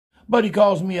Buddy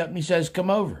calls me up and he says, come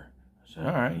over. I said,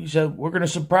 all right. He said, we're going to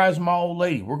surprise my old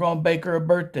lady. We're going to bake her a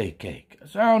birthday cake. I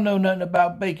said, I don't know nothing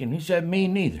about baking. He said, me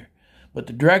neither. But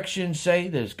the directions say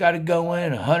that it's got to go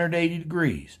in 180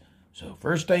 degrees. So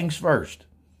first things first.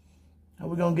 How are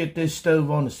we going to get this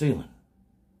stove on the ceiling?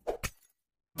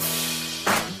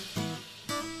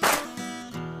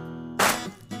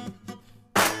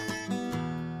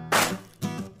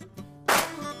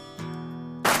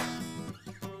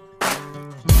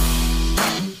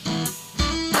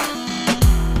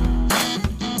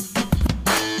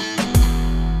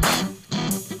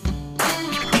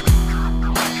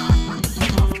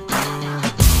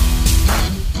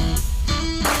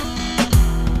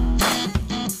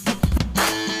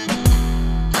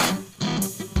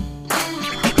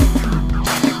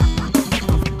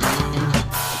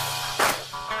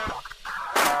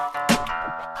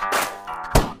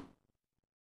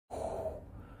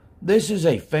 This is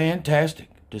a fantastic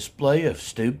display of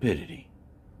stupidity.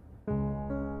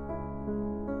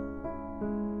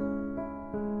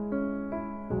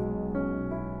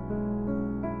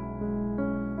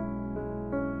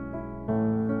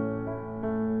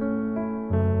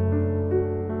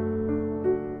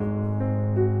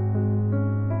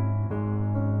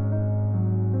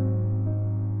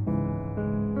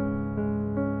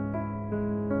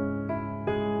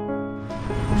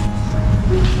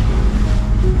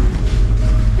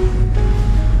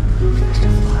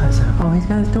 Oh, he's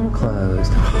got his door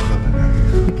closed.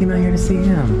 We came out here to see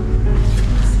him.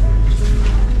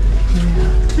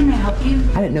 Yeah. Can I help you?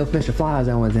 I didn't know if Mr.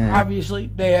 Flyzone was in. Obviously,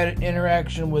 they had an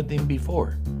interaction with him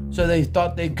before, so they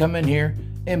thought they'd come in here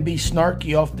and be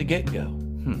snarky off the get-go.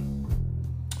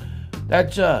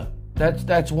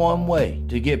 That's one way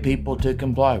to get people to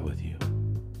comply with you.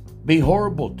 Be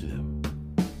horrible to them.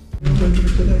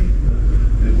 Today?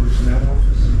 It works in that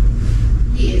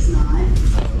office? He is not.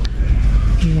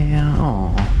 Yeah,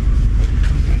 aw.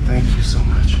 Thank you so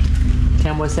much.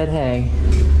 Tamwa said hey,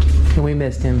 and we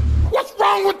missed him. What's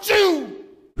wrong with you?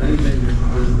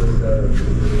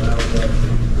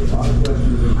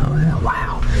 Oh,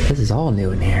 wow. This is all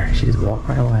new in here. She just walked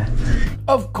right away.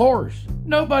 Of course.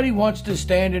 Nobody wants to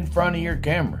stand in front of your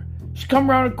camera. She come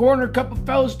around a corner, a couple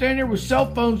fellas stand there with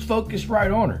cell phones focused right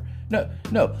on her.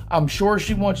 No, I'm sure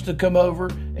she wants to come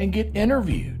over and get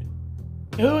interviewed.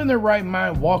 Who in their right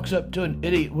mind walks up to an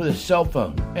idiot with a cell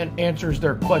phone and answers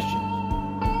their questions?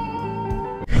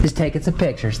 Just taking some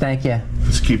pictures, thank you.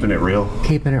 Just keeping it real.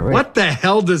 Keeping it real. What the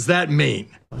hell does that mean?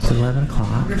 It's 11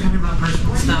 o'clock. We're talking about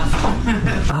personal stuff.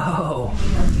 Oh.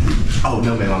 Oh,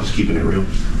 no, man, I'm just keeping it real.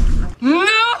 No!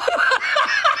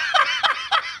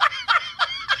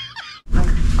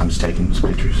 I'm just taking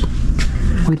some pictures.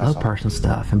 We love personal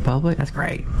stuff in public. That's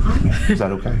great. Is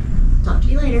that okay? Talk to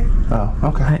you later. Oh,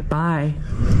 okay. All right, bye.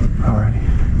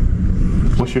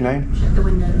 Alrighty. What's your name? Shut the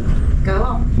window. Go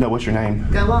on. No, what's your name?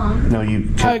 Go on. No,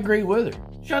 you... I agree with her.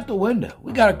 Shut the window.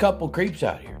 We got a couple creeps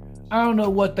out here. I don't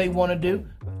know what they want to do.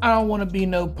 I don't want to be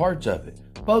no parts of it.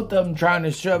 Both of them trying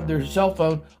to shove their cell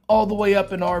phone all the way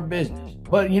up in our business.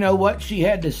 But you know what? She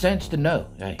had the sense to know.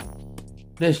 Hey,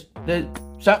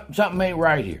 something ain't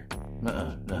right here.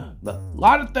 No. But a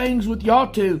lot of things with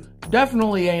y'all two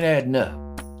definitely ain't adding up.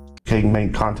 Okay, you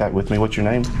made contact with me. What's your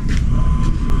name?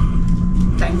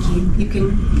 Thank you. You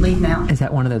can leave now. Is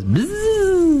that one of those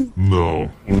bzzz? No.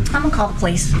 I'm gonna call the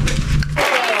police.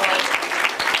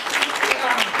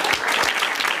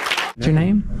 What's your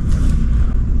name?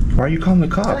 Why are you calling the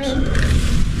cops?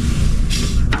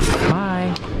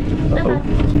 Bye. Uh-oh.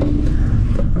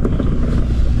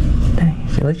 Dang,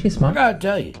 at least she's I smart. gotta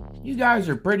tell you, you guys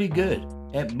are pretty good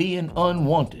at being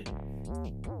unwanted.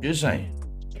 Just saying.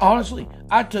 Honestly,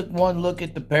 I took one look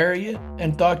at the pair of you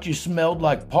and thought you smelled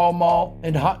like Pall Mall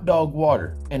and hot dog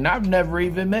water, and I've never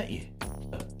even met you.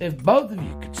 If both of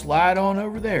you could slide on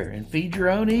over there and feed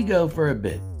your own ego for a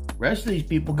bit, the rest of these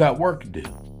people got work to do.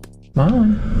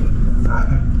 Mom.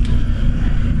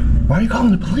 Why are you calling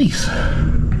the police?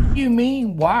 You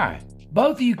mean why?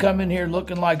 Both of you come in here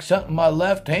looking like something my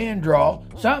left hand draw.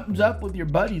 Something's up with your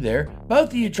buddy there. Both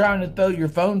of you trying to throw your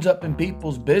phones up in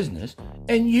people's business.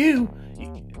 And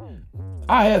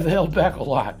I have held back a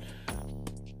lot.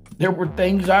 There were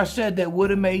things I said that would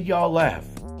have made y'all laugh,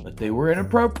 but they were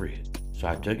inappropriate, so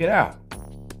I took it out.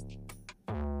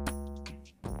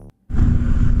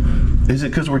 Is it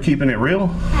because we're keeping it real?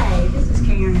 Hey, this is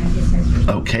Karen. I just has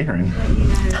Oh, Karen. let you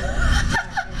know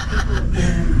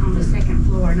people on the second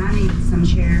floor, and I need some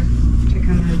sheriff to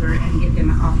come over and get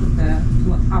them off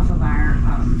of our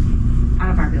out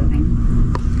of our building.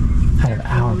 Out of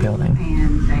our building.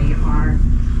 And they are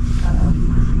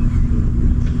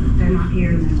they're not here,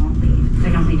 and they won't leave.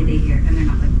 They don't need to be here, and they're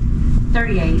not leaving.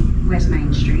 38 West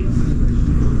Main Street.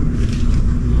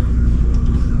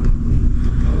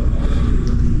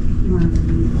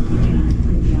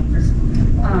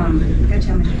 Go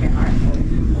tell Mr.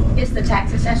 Gephardt. It's the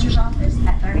tax assessor's office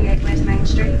at 38 West Main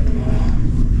Street.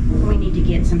 We need to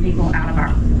get some people out of our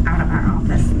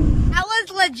office. That was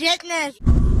legitness.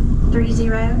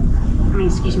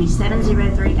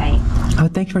 7038. Oh,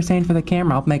 thanks for saying for the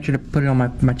camera. I'll make sure to put it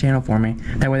on my channel for me.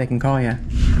 That way they can call you.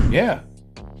 Yeah,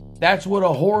 that's what a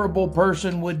horrible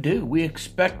person would do. We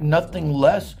expect nothing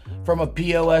less from a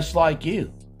POS like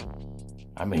you.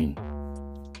 I mean,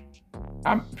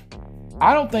 I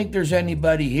don't think there's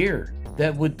anybody here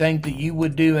that would think that you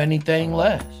would do anything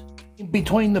less.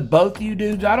 Between the both of you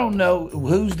dudes, I don't know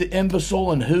who's the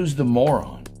imbecile and who's the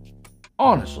moron.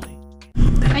 Honestly.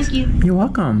 Thank you. You're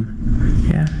welcome.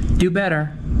 Yeah. Do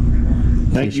better.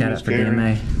 Thank you, shout Miss out for Karen.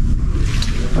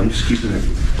 DMA. I'm just keeping it.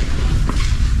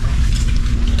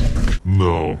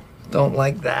 No. Don't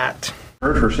like that.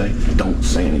 Heard her say, don't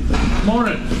say anything.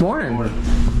 Morning. Morning.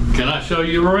 Can I show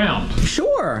you around?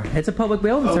 Sure. It's a public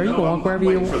building, sir. You can walk wherever you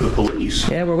waiting want. for the police.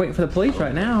 Yeah, we're waiting for the police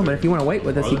right now, but if you want to wait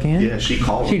with us, you can. Yeah, she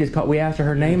called. She just called. We asked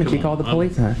her name, and she called the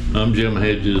police, huh? I'm Jim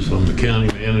Hedges. I'm the county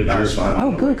manager. That's fine.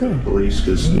 Oh, good, good. Police,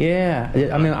 because Yeah.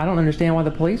 I mean, I don't understand why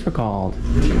the police were called.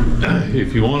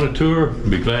 If you want a tour, I'd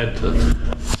be glad to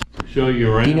show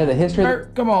you around. Do you know the history?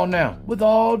 Bert, come on now. With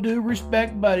all due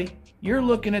respect, buddy, you're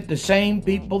looking at the same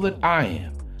people that I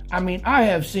am. I mean, I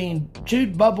have seen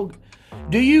chewed bubble.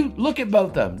 Do you look at both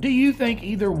of them? Do you think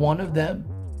either one of them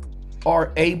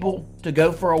are able to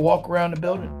go for a walk around the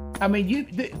building? I mean,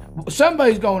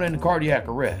 somebody's going into cardiac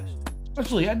arrest.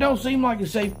 Honestly, that don't seem like a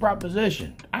safe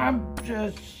proposition. I'm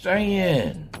just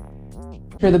saying.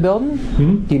 History of the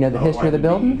building? Do you know the history of the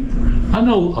building? I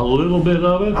know a little bit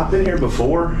of it. I've been here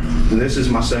before, and this is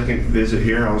my second visit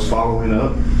here. I was following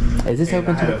up. Is this And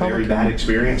open I to had the a very public? bad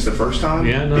experience the first time.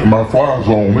 Yeah, no. My fly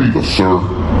zone either, sir.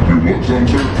 You what zone,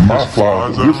 sir? My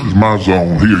fly zone. This is my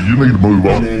zone here. You need to move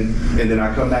on. And then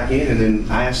I come back in, and then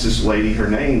I asked this lady her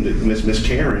name, Miss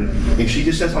Karen, and she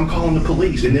just says, "I'm calling the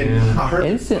police." And then I heard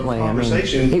Instantly, the I mean,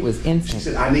 conversation. it was She instant.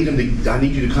 said, "I need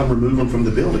you to come remove him from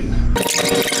the building."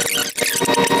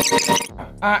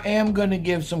 I am going to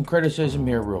give some criticism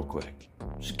here real quick.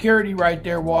 Security right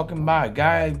there walking by.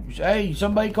 Guy, hey,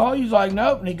 somebody call you? He's like,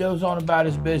 nope. And he goes on about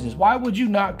his business. Why would you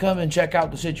not come and check out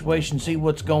the situation, see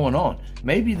what's going on?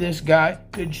 Maybe this guy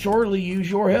could surely use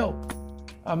your help.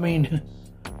 I mean,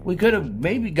 we could have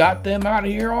maybe got them out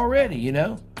of here already, you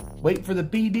know? Wait for the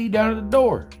PD down at the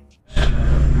door.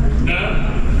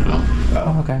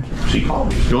 Oh, okay. She called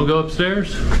me. You want to go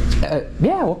upstairs?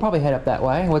 Yeah, we'll probably head up that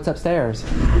way. What's upstairs?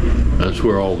 That's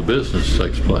where all the business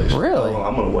takes place. Really? Well,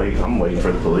 I'm gonna wait. I'm waiting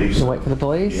for the police. You wait for the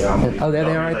police? Yeah, I'm waiting. Oh, there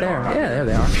they Oh, are right they there. are. Yeah, there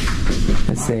they are.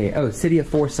 Let's see. Oh, City of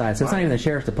Forsyth. So it's not even the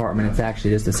sheriff's department. It's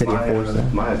actually just the City of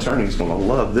Forsyth. My attorney's gonna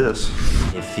love this.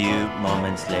 A few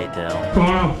moments later. Come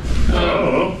on. I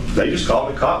don't know. They just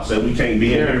called the cops, said we can't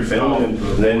be in here filming,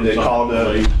 and then they called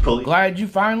the police. Glad you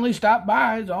finally stopped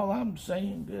by is all I'm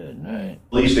saying. Good night.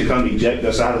 Police to come eject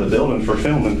us out of the building for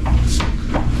filming.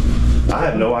 I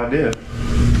have no idea.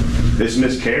 It's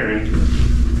Miss Karen.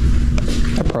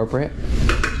 Appropriate.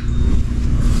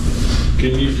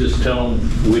 Can you just tell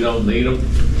them we don't need them?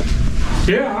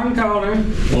 Yeah, I can call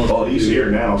him. Well, he's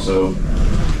here now, so.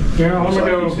 Yeah, let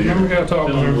me go talk Tell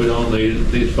to them him. we don't need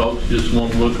it. These folks just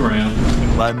want to look around.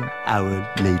 1 hour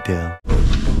later.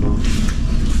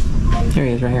 Here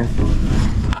he is, right here.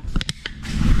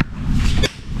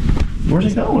 Where's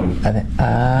he going?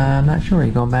 I'm not sure.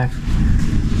 He's going back.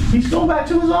 He's going back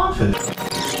to his office.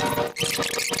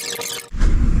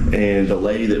 And the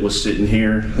lady that was sitting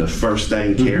here, the first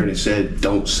thing Karen had said,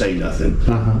 "Don't say nothing."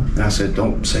 And I said,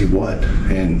 "Don't say what?"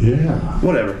 And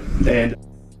whatever. And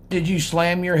Did you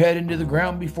slam your head into the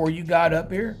ground before you got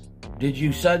up here? Did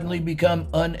you suddenly become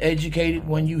uneducated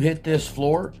when you hit this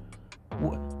floor?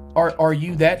 Are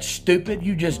you that stupid?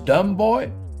 You just dumb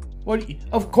boy? What?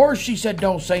 Of course she said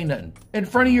don't say nothing in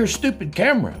front of your stupid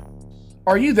camera.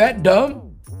 Are you that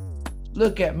dumb?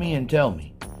 Look at me and tell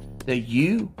me that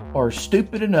you are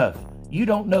stupid enough. You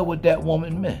don't know what that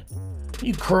woman meant.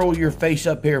 You curl your face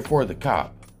up here for the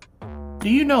cop. Do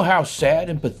you know how sad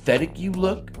and pathetic you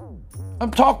look? I'm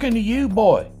talking to you,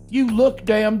 boy. You look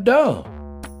damn dumb.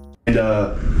 And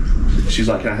she's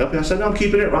like, "Can I help you?" I said, "No, I'm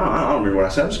keeping it real." I don't remember what I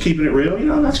said. I'm just keeping it real.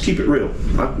 Let's keep it real.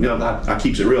 I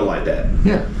keeps it real like that.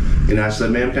 Yeah. And I said,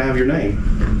 "Ma'am, can I have your name?"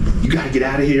 "You got to get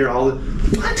out of here."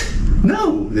 What?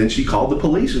 No. Then she called the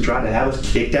police and tried to have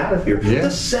us kicked out of here. Yeah.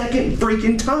 The second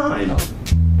freaking time.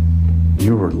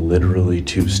 You were literally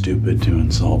too stupid to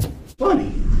insult.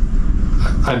 Funny.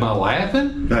 Am I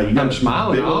laughing? No, you got I'm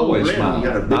smiling. I always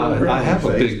smile. I have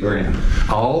a big grin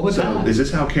all the time. Is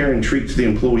this how Karen treats the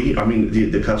employee? I mean,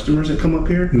 the customers that come up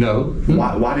here? No.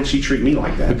 Why did she treat me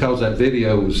like that? Because that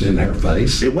video was in her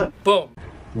face. It what? Boom.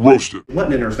 Roasted. It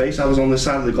wasn't in her face. I was on this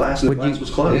side of the glass, and the glass was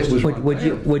closed.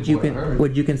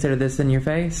 Would you consider this in your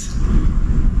face?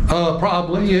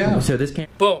 Probably, yeah. So this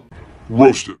Boom.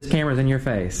 Roasted. camera's in your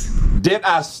face. Did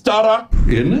I stutter?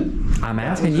 Isn't it? I'm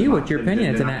asking you what's your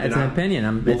opinion. It's an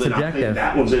opinion. It's subjective.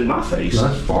 That one's in my face.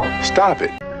 That's far. Stop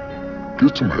it.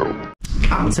 Get some help.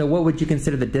 So what would you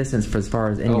consider the distance for as far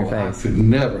as in your face? I could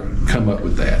never come up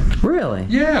with that. Really?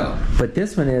 Yeah. But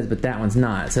this one is, but that one's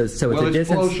not. So it's a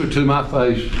distance closer to my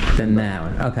face than that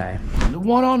one. Okay. The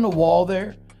one on the wall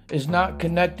there is not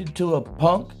connected to a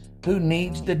punk who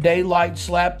needs the daylight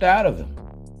slapped out of him.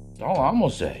 That's all I'm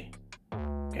gonna say.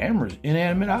 Camera's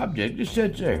inanimate object, just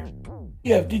sits there.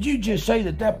 Yeah, did you just say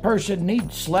that person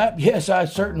needs slapped? Yes, I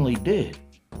certainly did.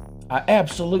 I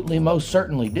absolutely most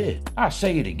certainly did. I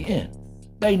say it again.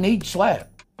 They need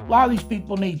slapped. A lot of these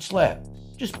people need slapped.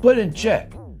 Just put in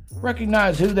check.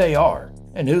 Recognize who they are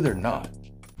and who they're not.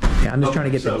 Yeah, I'm just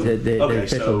trying to get the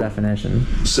official definition.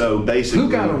 So basically, who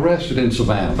got arrested in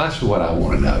Savannah? That's what I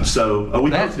want to know. So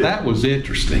we both did. That was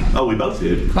interesting. Oh, we both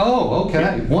did. Oh, okay.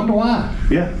 Yeah. Wonder why.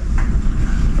 Yeah.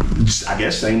 I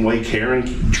guess same way Karen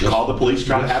called the police,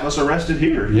 tried to have us arrested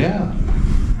here. Yeah.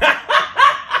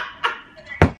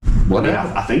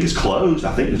 Whatever. I think it's closed.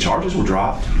 I think the charges were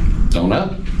dropped. Don't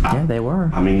know. Yeah, they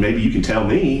were. I mean, maybe you can tell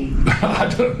me.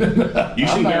 I don't know. You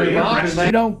seem very interested.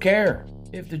 They don't care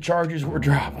if the charges were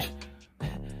dropped.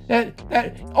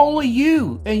 That only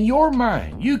you in your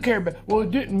mind. You care about, well,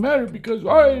 it didn't matter because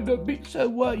I ended up being, so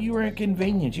what? You were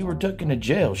inconvenienced. You were taken to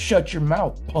jail. Shut your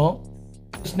mouth, punk.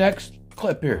 This next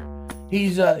clip here.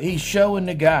 He's showing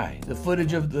the guy the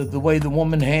footage of the way the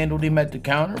woman handled him at the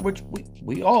counter, which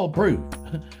we all approve.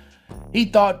 He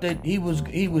thought that he was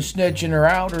snitching her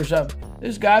out or something.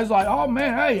 This guy's like, oh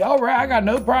man, hey, all right, I got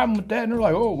no problem with that. And they're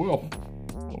like, oh well,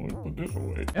 let me put this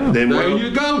away. Then there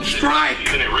you go, strike.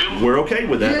 We're okay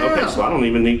with that. Yeah. Okay, so I don't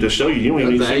even need to show you. You don't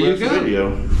even need to see the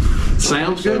video.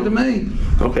 Sounds good to me.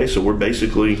 Okay, so we're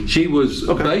basically... She was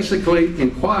basically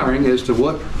inquiring as to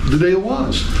what the deal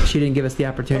was. She didn't give us the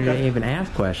opportunity to even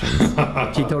ask questions.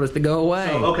 She told us to go away.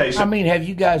 I mean, have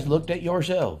you guys looked at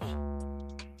yourselves?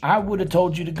 I would have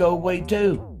told you to go away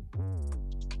too.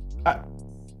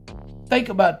 Think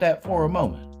about that for a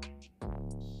moment.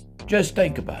 Just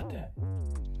think about that.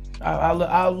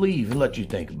 I'll leave and let you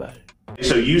think about it.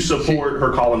 So you support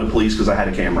her calling the police because I had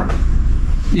a camera?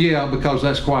 Yeah, because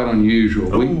that's quite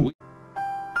unusual.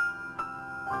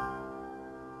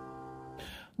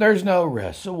 There's no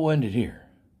arrest, so we'll end it here.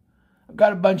 I've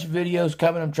got a bunch of videos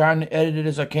coming. I'm trying to edit it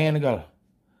as I can. I got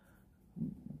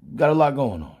a lot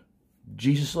going on.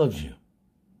 Jesus loves you.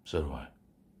 So do I.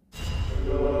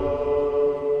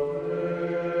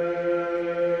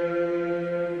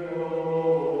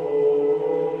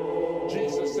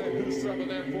 Jesus said, whosoever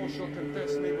therefore shall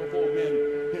confess me before men,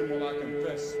 him will I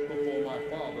confess before my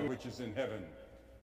Father which is in heaven.